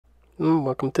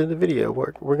Welcome to the video.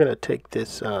 We're going to take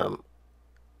this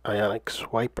Ionic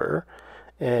swiper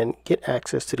and get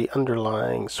access to the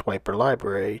underlying swiper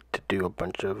library to do a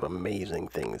bunch of amazing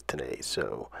things today.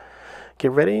 So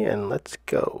get ready and let's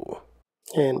go.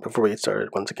 And before we get started,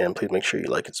 once again, please make sure you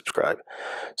like and subscribe.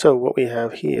 So what we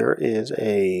have here is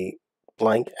a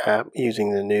blank app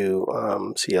using the new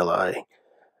CLI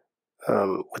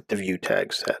with the view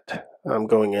tag set. I'm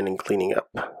going in and cleaning up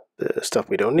the stuff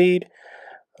we don't need.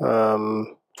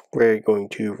 We're going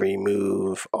to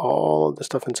remove all of the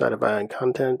stuff inside of Ion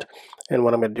content, and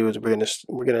what I'm going to do is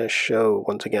we're going to show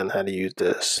once again how to use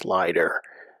the slider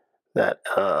that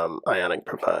Ionic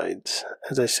provides.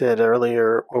 As I said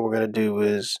earlier, what we're going to do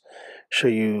is show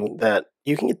you that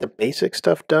you can get the basic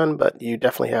stuff done, but you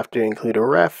definitely have to include a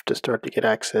ref to start to get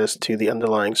access to the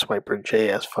underlying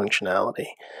SwiperJS functionality.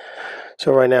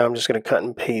 So right now I'm just going to cut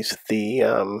and paste the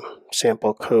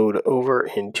sample code over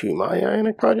into my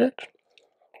Ionic project.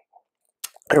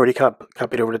 I already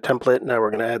copied over the template. Now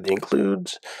we're going to add the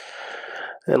includes.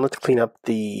 And let's clean up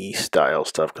the style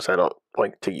stuff because I don't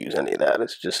like to use any of that.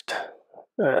 It's just,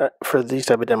 for these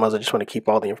type of demos, I just want to keep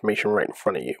all the information right in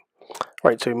front of you.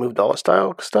 Alright, so we moved all the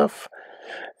style stuff.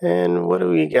 And what do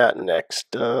we got next?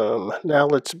 Now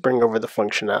let's bring over the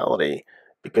functionality,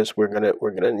 because we're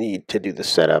gonna need to do the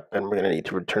setup, and we're gonna need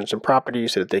to return some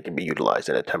properties so that they can be utilized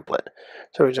in a template.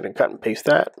 So we're just gonna cut and paste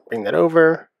that, bring that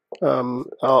over.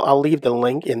 I'll leave the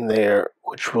link in there,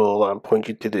 which will point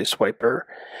you to the Swiper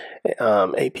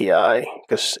API,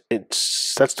 because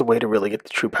that's the way to really get the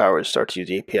true power, is start to use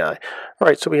the API. All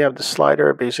right, so we have the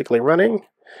slider basically running.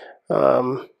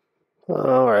 All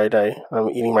right, I'm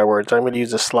eating my words. I'm going to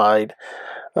use the slide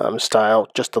style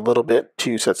just a little bit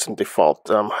to set some default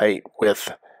height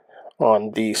width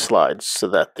on the slides so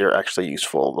that they're actually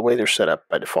useful. The way they're set up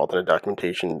by default in the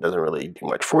documentation doesn't really do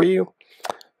much for you.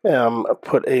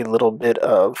 Put a little bit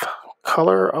of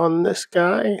color on this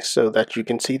guy so that you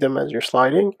can see them as you're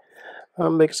sliding,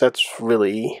 because that's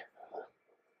really,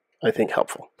 I think,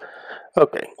 helpful.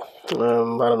 Okay, I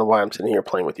don't know why I'm sitting here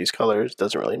playing with these colors.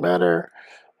 Doesn't really matter,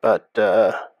 but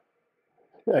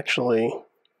actually,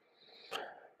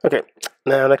 okay.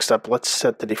 Now next up, let's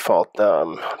set the default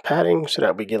padding so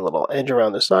that we get a little edge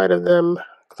around the side of them.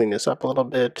 Clean this up a little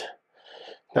bit.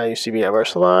 Now you see we have our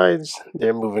slides.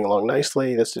 They're moving along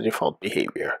nicely. That's the default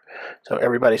behavior. So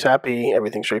everybody's happy,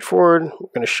 everything's straightforward. I'm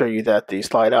going to show you that the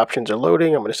slide options are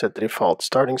loading. I'm going to set the default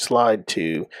starting slide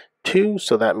to 2,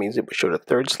 so that means it would show the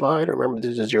third slide. Remember,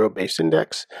 this is a 0-based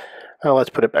index. Now let's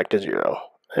put it back to 0,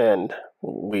 and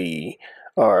we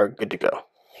are good to go.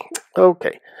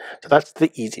 Okay, so that's the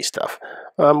easy stuff.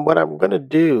 What I'm going to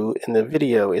do in the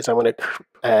video is I'm going to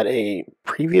add a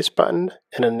previous button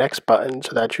and a next button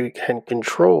so that you can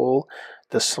control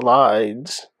the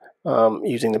slides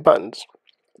using the buttons.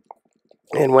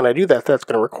 And when I do that, that's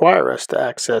going to require us to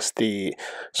access the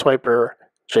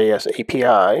SwiperJS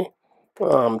API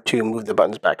to move the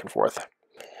buttons back and forth.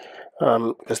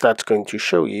 Because that's going to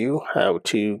show you how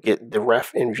to get the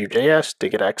ref in VueJS to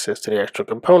get access to the actual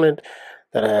component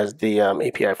that has the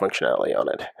API functionality on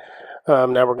it.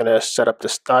 Now we're going to set up the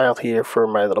style here for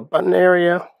my little button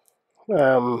area.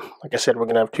 Like I said, we're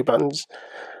going to have 2 buttons,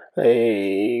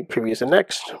 a previous and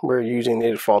next. We're using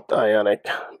the default Ionic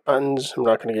buttons. I'm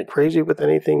not going to get crazy with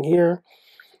anything here.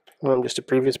 Just a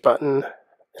previous button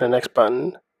and a next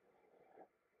button.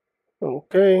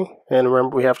 Okay, and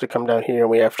remember, we have to come down here and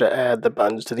we have to add the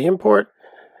buttons to the import,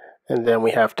 and then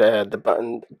we have to add the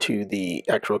button to the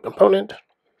actual component.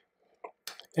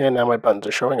 And now my buttons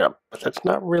are showing up, but that's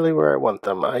not really where I want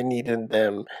them. I needed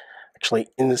them actually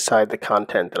inside the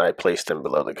content, and I placed them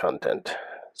below the content.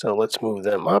 So let's move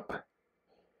them up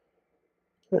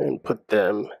and put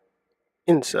them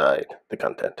inside the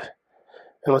content.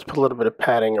 And let's put a little bit of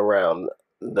padding around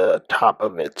the top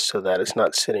of it so that it's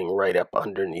not sitting right up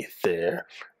underneath there.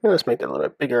 And let's make that a little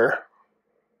bit bigger.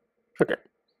 Okay.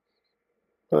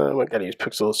 I gotta use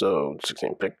pixels, so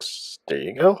 16 pixels. There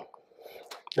you go.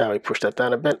 Now we push that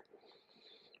down a bit.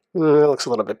 It looks a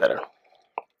little bit better.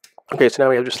 Okay, so now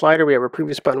we have the slider, we have our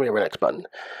previous button, we have our next button.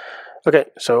 Okay,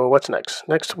 so what's next?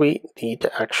 Next we need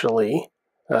to actually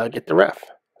get the ref.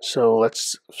 So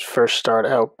let's first start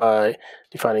out by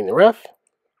defining the ref.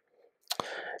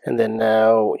 And then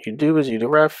now what you do is you do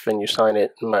ref and you sign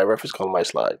it. And my ref is called my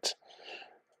slides.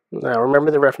 Now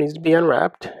remember, the ref needs to be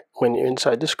unwrapped when you're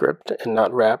inside the script and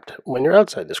not wrapped when you're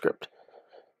outside the script.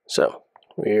 So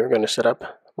we are going to set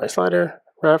up my slider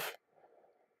ref,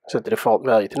 set the default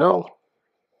value to null.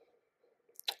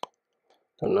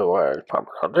 Don't know why I popped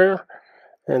it out there.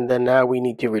 And then now we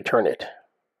need to return it.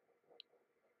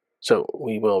 So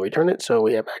we will return it so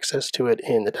we have access to it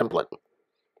in the template.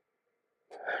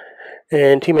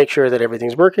 And to make sure that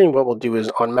everything's working, what we'll do is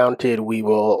on mounted, we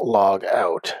will log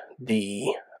out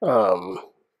the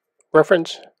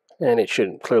reference, and it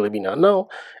should clearly be not null.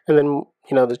 And then,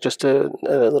 there's just a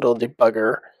little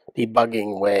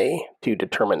debugging way to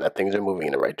determine that things are moving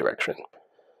in the right direction.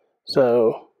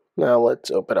 So now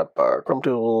let's open up our Chrome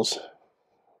tools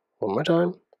one more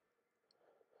time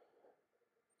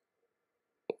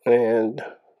and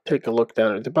take a look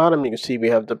down at the bottom. You can see we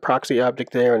have the proxy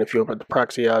object there, and if you open up the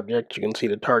proxy object, you can see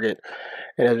the target.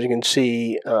 And as you can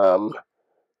see all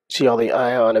the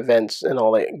Ion events and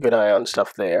all the good Ion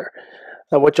stuff there.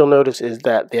 What you'll notice is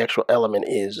that the actual element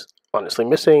is honestly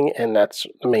missing, and that's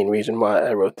the main reason why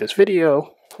I wrote this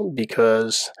video,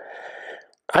 because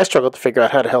I struggled to figure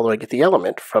out how the hell do I get the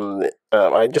element from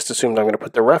I just assumed I'm going to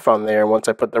put the ref on there, and once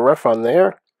I put the ref on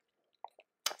there,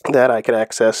 that I could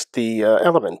access the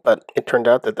element, but it turned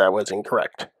out that that was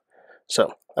incorrect.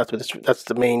 So that's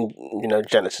the main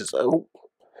genesis.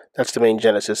 That's the main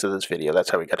genesis of this video. That's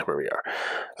how we got to where we are.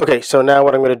 Okay, so now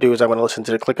what I'm going to do is I'm going to listen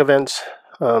to the click events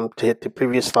to hit the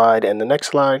previous slide and the next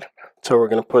slide. So we're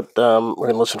going to put we're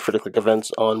going to listen for the click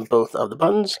events on both of the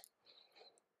buttons.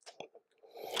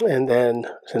 And then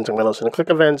since I'm going to listen to click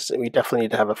events, we definitely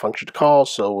need to have a function to call.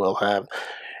 So we'll have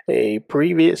a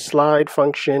previous slide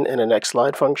function and a next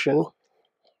slide function,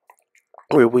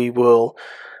 where we will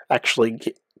actually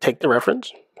take the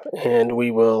reference and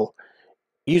we will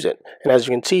use it. And as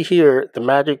you can see here, the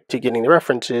magic to getting the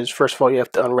reference is, first of all, you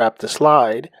have to unwrap the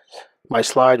slide. My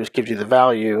slide just gives you the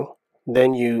value.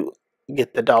 Then you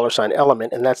get the $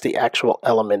 element, and that's the actual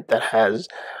element that has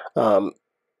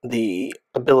the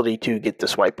ability to get the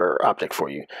swiper object for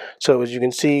you. So as you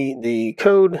can see, the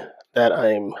code that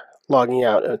I'm logging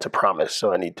out, it's a promise,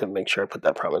 so I need to make sure I put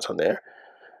that promise on there.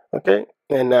 Okay,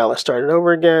 and now let's start it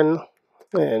over again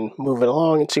and move it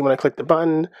along, and see when I click the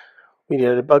button, we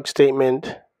did a bug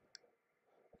statement,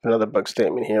 another bug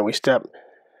statement here, we step,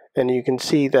 and you can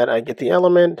see that I get the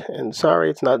element, and sorry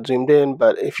it's not zoomed in,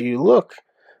 but if you look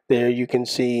there you can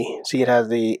see it has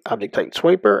the object type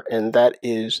swiper, and that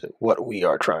is what we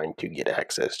are trying to get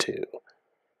access to.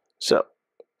 So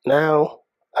now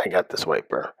I got the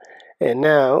swiper, and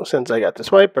now since I got the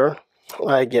swiper,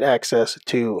 I get access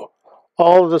to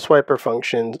all of the swiper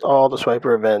functions, all the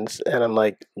swiper events, and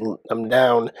I'm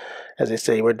down, as they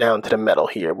say, we're down to the metal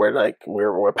here.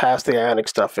 We're past the Ionic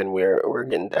stuff, and we're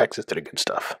getting access to the good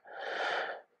stuff.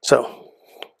 So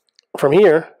from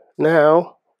here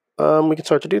now we can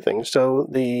start to do things. So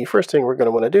the first thing we're going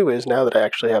to want to do is, now that I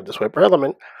actually have the swiper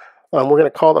element, we're going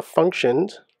to call the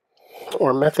functions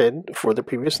or method for the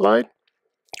previous slide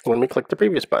when we click the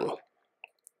previous button.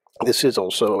 This is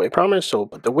also a promise, so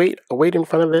put the await in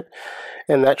front of it,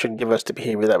 and that should give us the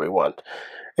behavior that we want.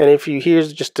 And if you,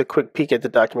 here's just a quick peek at the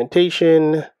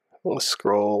documentation. Let's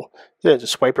scroll. There's a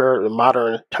swiper, the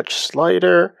modern touch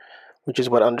slider, which is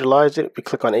what underlies it. We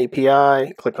click on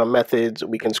API, click on methods,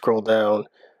 we can scroll down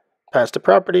past the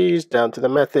properties, down to the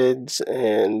methods,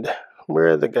 and where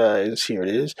are the guys? Here it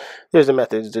is. There's the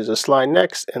methods. There's a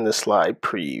slideNext and the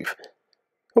slidePrev.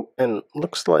 Oh, and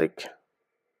looks like,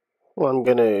 well, I'm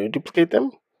going to duplicate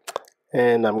them,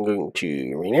 and I'm going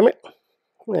to rename it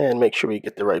and make sure we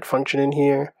get the right function in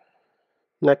here.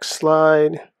 Next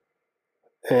slide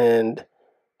and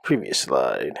previous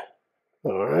slide.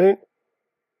 All right,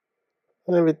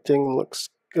 everything looks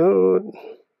good.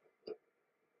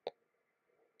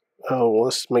 Oh,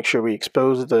 let's make sure we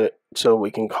expose so we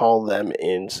can call them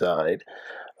inside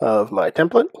of my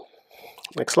template.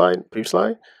 Next slide, previous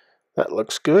slide. That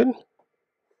looks good.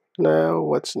 Now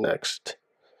what's next?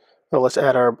 Well, let's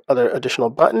add our other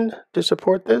additional button to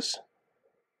support this.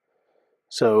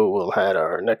 So we'll add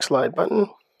our next slide button.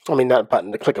 I mean, not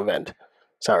button, the click event.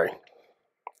 Sorry.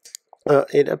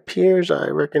 It appears I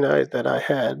recognize that I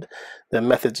had the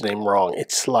method's name wrong.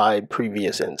 It's slide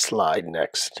previous and slide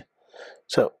next.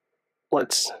 So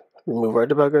let's remove our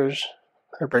debuggers,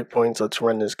 our breakpoints. Let's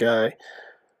run this guy.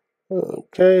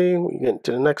 Okay, we get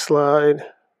to the next slide,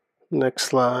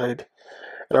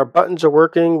 and our buttons are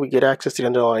working. We get access to the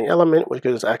underlying element, which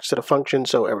gives us access to the function,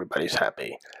 so everybody's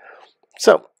happy.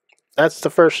 So that's the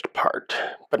first part.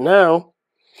 But now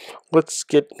let's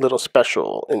get a little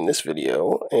special in this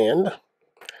video, and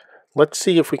let's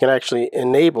see if we can actually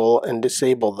enable and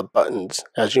disable the buttons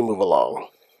as you move along.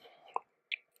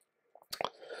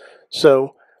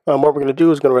 So what we're going to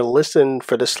do is going to listen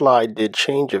for the slide did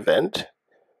change event,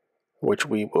 which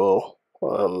we will,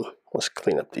 let's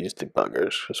clean up these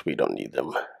debuggers because we don't need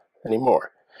them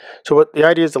anymore. So what the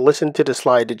idea is to listen to the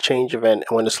slide did change event,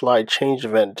 and when the slide change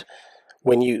event,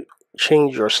 when you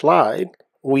change your slide,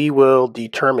 we will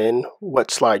determine what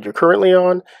slide you're currently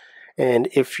on, And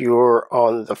if you're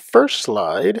on the first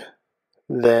slide,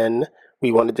 then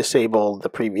we want to disable the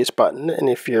previous button. And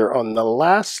if you're on the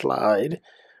last slide,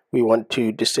 we want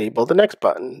to disable the next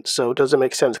button. So it doesn't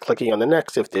make sense clicking on the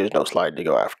next if there's no slide to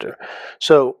go after.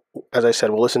 So as I said,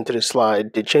 we'll listen to the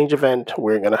slide did change event.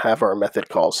 We're going to have our method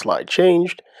called slide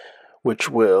changed, which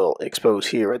will expose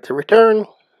here at the return.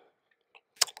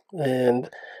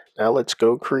 And now let's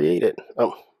go create it.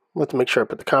 Oh, let's make sure I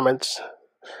put the comments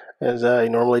as I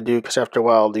normally do, because after a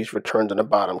while these returns on the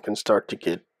bottom can start to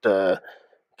get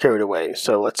carried away.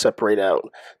 So let's separate out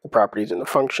the properties and the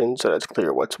function so that's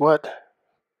clear what's what,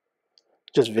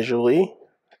 just visually.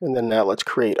 And then now let's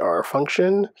create our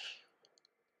function,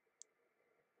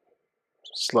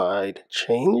 slide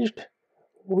changed.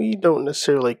 We don't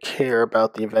necessarily care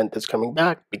about the event that's coming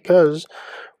back because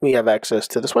we have access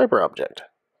to the swiper object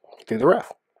through the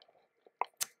ref.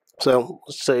 So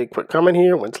let's say a quick comment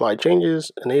here: when slide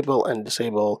changes, enable and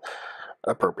disable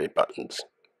appropriate buttons.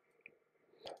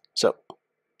 So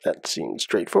that seems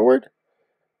straightforward.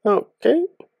 Okay,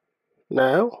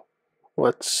 now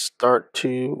let's start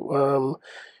to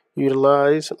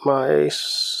utilize my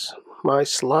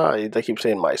slide. I keep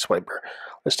saying my swiper.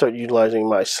 Let's start utilizing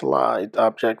my slide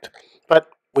object, but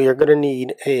we are going to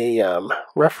need a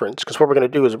reference, because what we're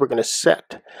going to do is we're going to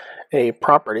set a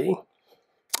property,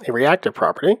 a reactive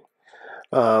property,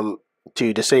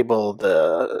 to disable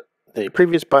the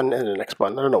previous button and the next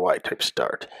button. I don't know why I typed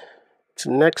start. It's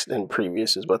next and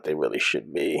previous is what they really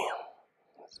should be.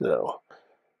 So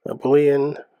a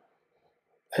boolean,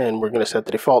 and we're going to set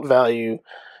the default value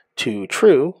to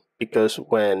true, because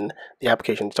when the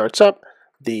application starts up,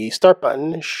 the start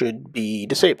button should be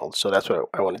disabled. So that's what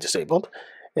I want it disabled.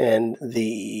 And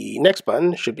the next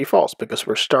button should be false, because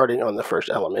we're starting on the first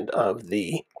element of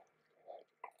the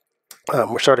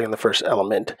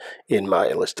in my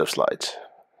list of slides.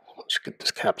 Let's get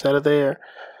this caps out of there.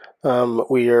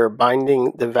 We are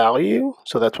binding the value,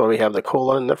 so that's why we have the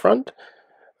colon in the front.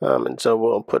 And so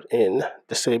we'll put in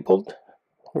disabled.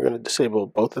 We're going to disable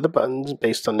both of the buttons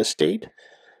based on the state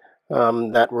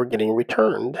that we're getting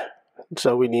returned.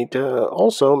 So we need to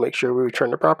also make sure we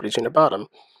return the properties in the bottom.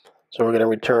 So we're going to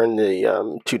return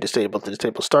the to disable the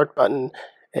disable start button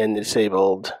and the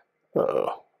disabled.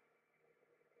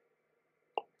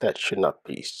 That should not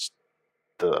be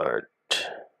start.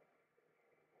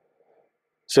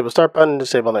 Disable start button,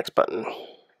 disable next button.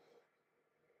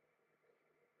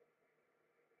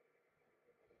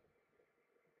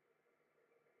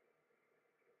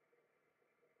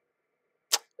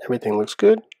 Everything looks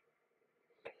good.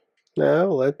 Now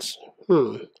let's,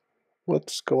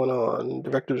 what's going on?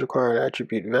 Directives require an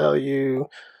attribute value.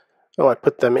 Oh, I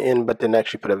put them in, but didn't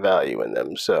actually put a value in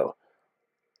them. So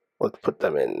let's put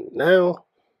them in now.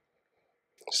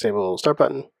 Disable start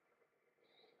button.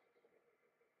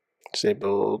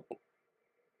 Disable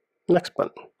next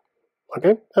button.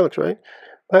 Okay, that looks right.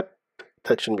 But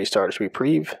that shouldn't be start. It should be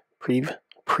prev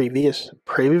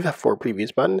for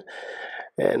previous button.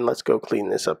 And let's go clean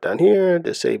this up down here.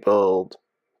 Disabled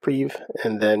prev,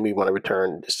 and then we want to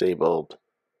return disabled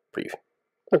prev.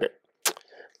 Okay,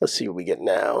 let's see what we get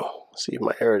now. See if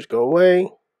my errors go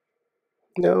away.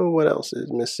 No, what else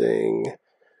is missing?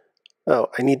 Oh,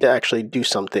 I need to actually do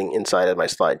something inside of my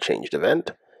slide changed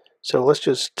event. So let's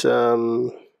just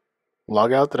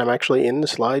log out that I'm actually in the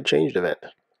slide changed event.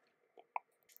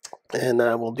 And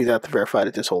we'll do that to verify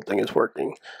that this whole thing is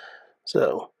working.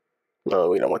 So, no,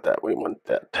 we don't want that. We want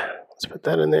that. Let's put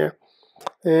that in there.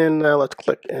 And now let's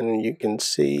click, and you can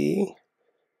see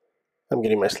I'm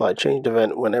getting my slide changed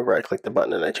event whenever I click the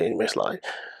button and I change my slide.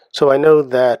 So I know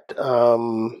that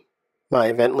my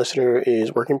event listener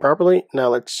is working properly. Now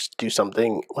let's do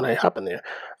something when I hop in there.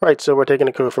 All right, so we're taking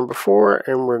a code from before,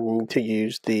 and we're going to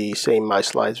use the same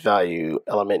mySlidesValue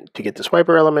element to get the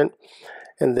swiper element.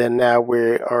 And then now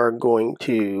we are going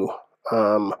to,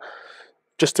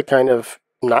 just to kind of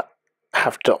not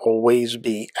have to always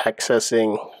be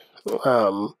accessing,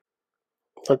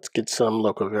 let's get some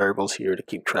local variables here to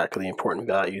keep track of the important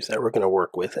values that we're going to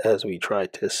work with as we try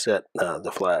to set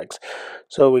the flags.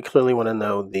 So we clearly want to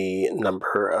know the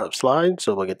number of slides,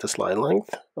 so we'll get the slide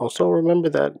length. Also remember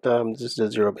that this is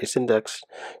a zero-based index,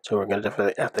 so we're going to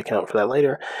definitely have to account for that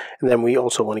later. And then we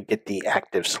also want to get the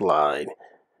active slide,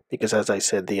 because as I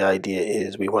said, the idea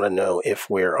is we want to know if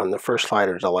we're on the first slide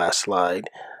or the last slide,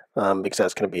 because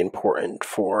that's going to be important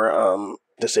for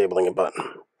disabling a button.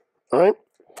 All right.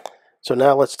 So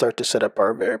now let's start to set up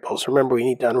our variables. Remember, we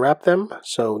need to unwrap them.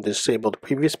 So disable the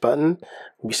previous button,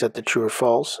 we set the true or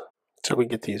false. So we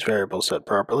get these variables set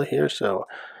properly here. So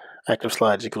active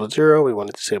slides equal to 0. We want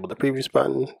to disable the previous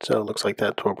button. So it looks like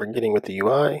that's what we're getting with the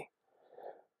UI.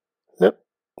 Yep.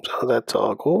 So that's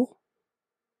all cool.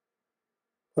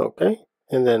 Okay,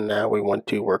 and then now we want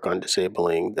to work on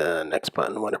disabling the next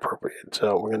button when appropriate.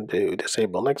 So we're going to do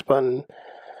disable next button,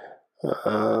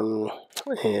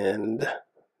 and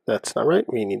that's not right.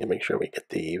 We need to make sure we get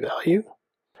the value.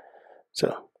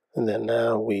 So, and then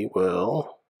now we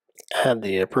will add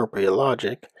the appropriate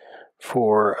logic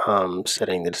for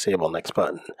setting the disable next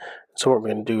button. So what we're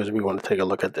going to do is we want to take a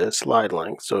look at the slide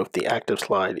length. So if the active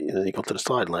slide is equal to the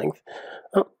slide length,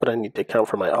 but I need to account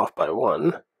for my off by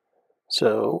 1.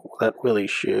 So that really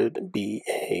should be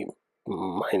a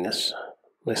minus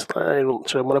my slide.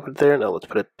 So I want to put it there. Now let's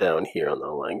put it down here on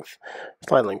the length.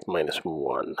 Slide length minus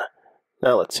 1.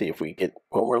 Now let's see if we get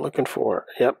what we're looking for.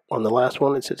 Yep, on the last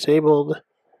one it's disabled,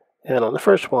 and on the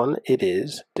first one it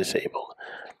is disabled.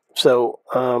 So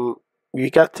you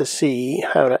got to see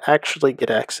how to actually get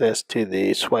access to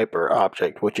the swiper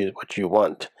object, which is what you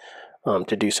want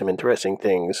to do some interesting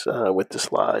things with the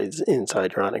slides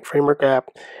inside your Ionic Framework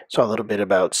app. Saw a little bit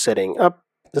about setting up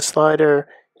the slider,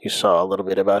 you saw a little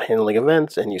bit about handling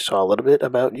events, and you saw a little bit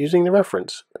about using the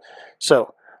reference.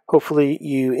 So hopefully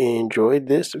you enjoyed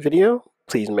this video.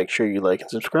 Please make sure you like and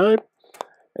subscribe,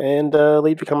 and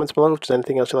leave your comments below if there's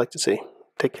anything else you'd like to see.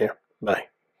 Take care. Bye.